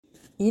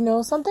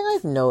Something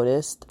I've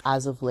noticed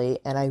as of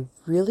late, and I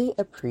really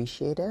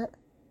appreciate it,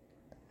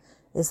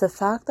 is the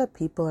fact that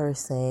people are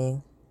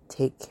saying,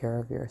 take care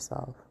of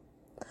yourself.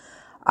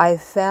 I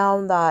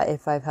found that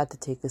if I've had to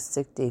take a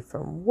sick day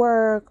from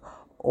work,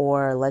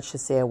 or let's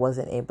just say I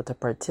wasn't able to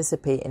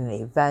participate in an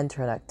event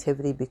or an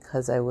activity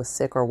because I was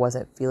sick or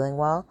wasn't feeling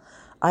well,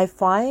 I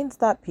find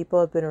that people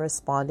have been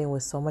responding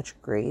with so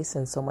much grace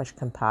and so much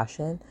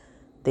compassion.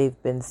 They've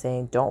been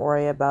saying, don't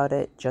worry about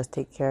it. Just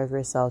take care of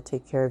yourself.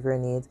 Take care of your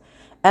needs.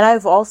 And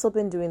I've also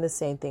been doing the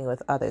same thing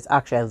with others.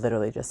 Actually, I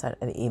literally just sent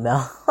an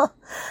email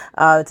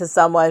to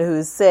someone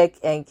who's sick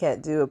and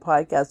can't do a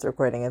podcast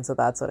recording. And so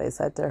that's what I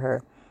said to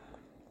her.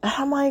 And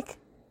I'm like,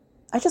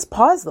 I just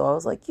paused though. I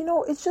was like,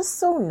 it's just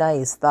so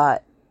nice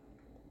that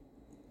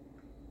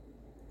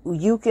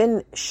you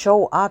can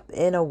show up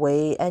in a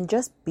way and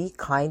just be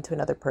kind to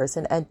another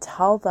person and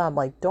tell them,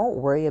 like, don't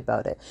worry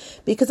about it.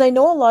 Because I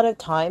know a lot of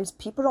times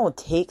people don't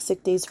take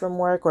sick days from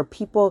work, or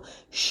people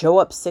show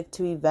up sick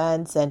to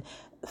events and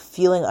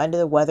feeling under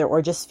the weather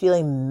or just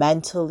feeling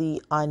mentally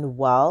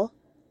unwell,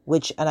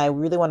 and I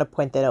really want to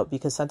point that out,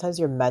 because sometimes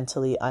you're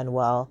mentally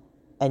unwell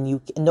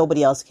and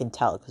nobody else can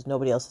tell because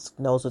nobody else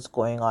knows what's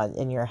going on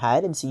in your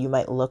head. And so you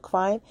might look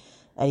fine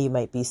and you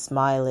might be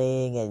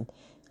smiling and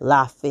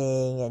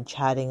laughing and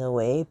chatting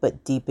away,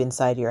 but deep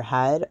inside your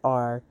head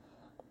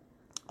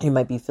you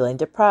might be feeling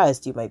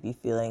depressed, you might be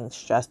feeling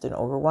stressed and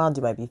overwhelmed,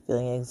 you might be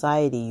feeling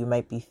anxiety, you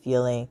might be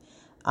feeling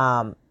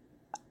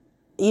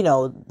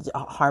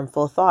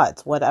harmful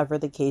thoughts, whatever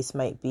the case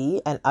might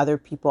be, and other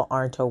people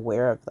aren't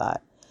aware of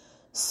that.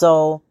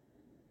 So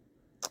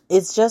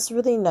it's just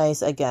really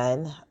nice,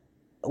 again,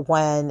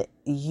 when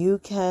you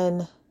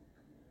can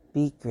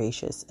be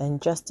gracious and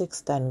just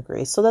extend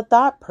grace so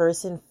that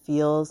person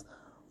feels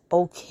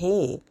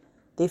okay.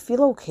 They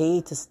feel okay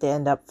to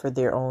stand up for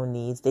their own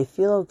needs. They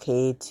feel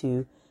okay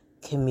to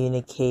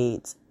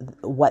communicate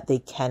what they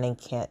can and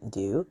can't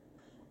do.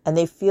 And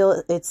they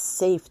feel it's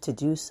safe to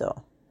do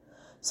so.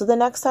 So the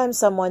next time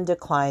someone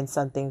declines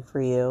something for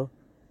you,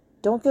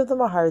 don't give them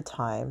a hard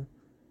time.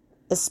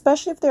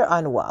 Especially if they're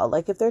unwell.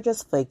 Like if they're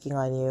just flaking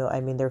on you,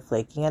 they're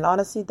flaking. And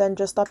honestly, then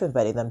just stop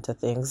inviting them to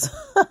things.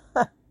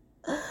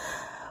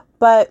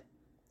 But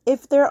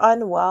if they're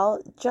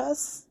unwell,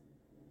 just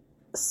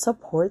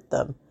support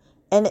them.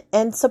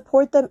 And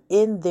support them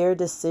in their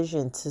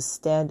decision to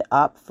stand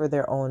up for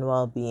their own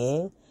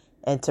well-being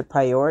and to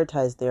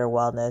prioritize their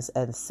wellness,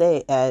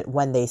 and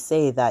when they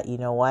say that, you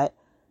know what,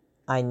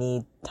 I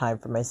need time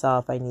for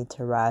myself, I need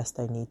to rest,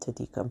 I need to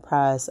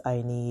decompress,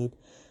 I need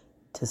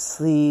to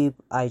sleep,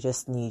 I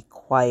just need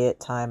quiet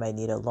time, I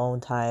need alone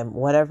time,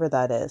 whatever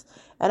that is.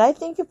 And I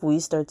think if we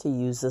start to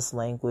use this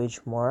language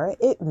more,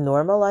 it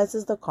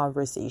normalizes the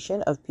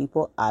conversation of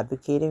people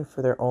advocating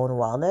for their own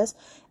wellness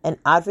and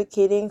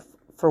advocating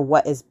for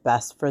what is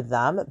best for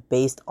them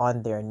based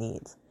on their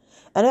needs.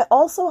 And it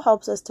also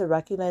helps us to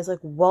recognize, like,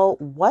 well,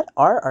 what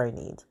are our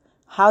needs?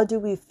 How do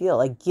we feel?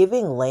 Like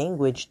giving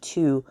language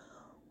to,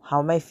 how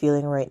am I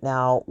feeling right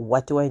now?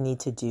 What do I need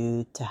to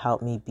do to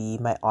help me be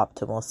my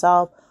optimal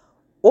self?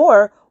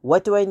 Or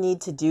what do I need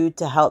to do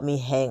to help me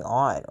hang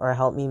on or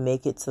help me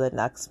make it to the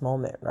next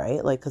moment,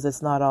 right? Like, because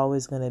it's not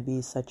always going to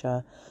be such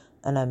an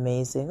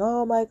amazing,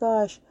 oh my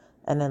gosh,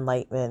 an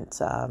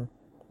enlightenment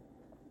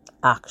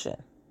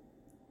action.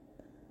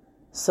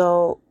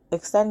 So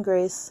extend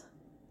grace,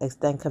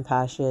 extend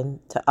compassion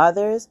to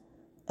others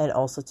and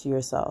also to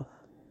yourself.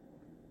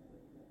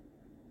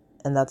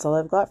 And that's all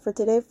I've got for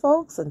today,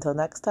 folks. Until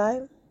next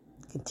time,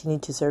 continue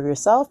to serve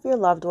yourself, your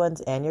loved ones,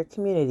 and your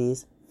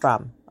communities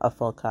from a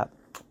full cup.